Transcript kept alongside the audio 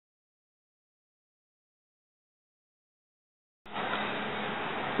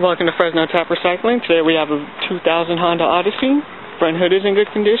Welcome to Fresno Tap Recycling. Today we have a 2000 Honda Odyssey. Front hood is in good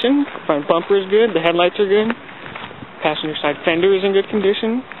condition. Front bumper is good. The headlights are good. Passenger side fender is in good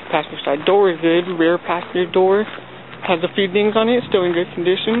condition. Passenger side door is good. Rear passenger door has the feed dings on it, still in good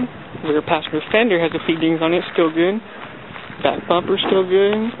condition. Rear passenger fender has the feed dings on it, still good. Back bumper still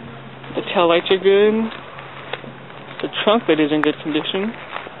good. The tail lights are good. The trunk lid is in good condition.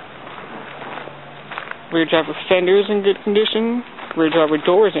 Rear driver fender is in good condition. Rear driver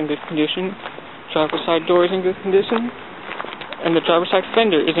door is in good condition. Driver side door is in good condition. And the driver side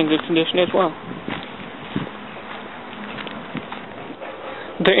fender is in good condition as well.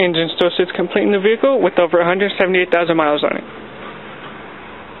 The engine still sits complete in the vehicle with over 178,000 miles on it.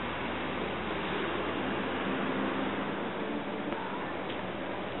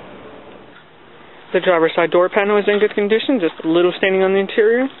 The driver side door panel is in good condition, just a little staining on the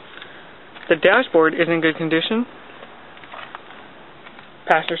interior. The dashboard is in good condition.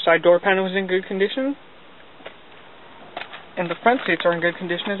 Passenger side door panel is in good condition. And the front seats are in good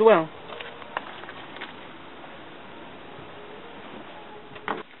condition as well.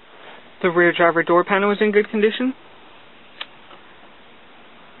 The rear driver door panel is in good condition.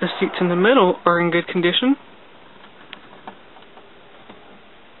 The seats in the middle are in good condition.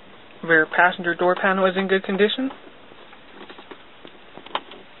 Rear passenger door panel is in good condition.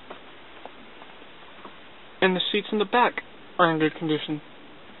 And the seats in the back are in good condition.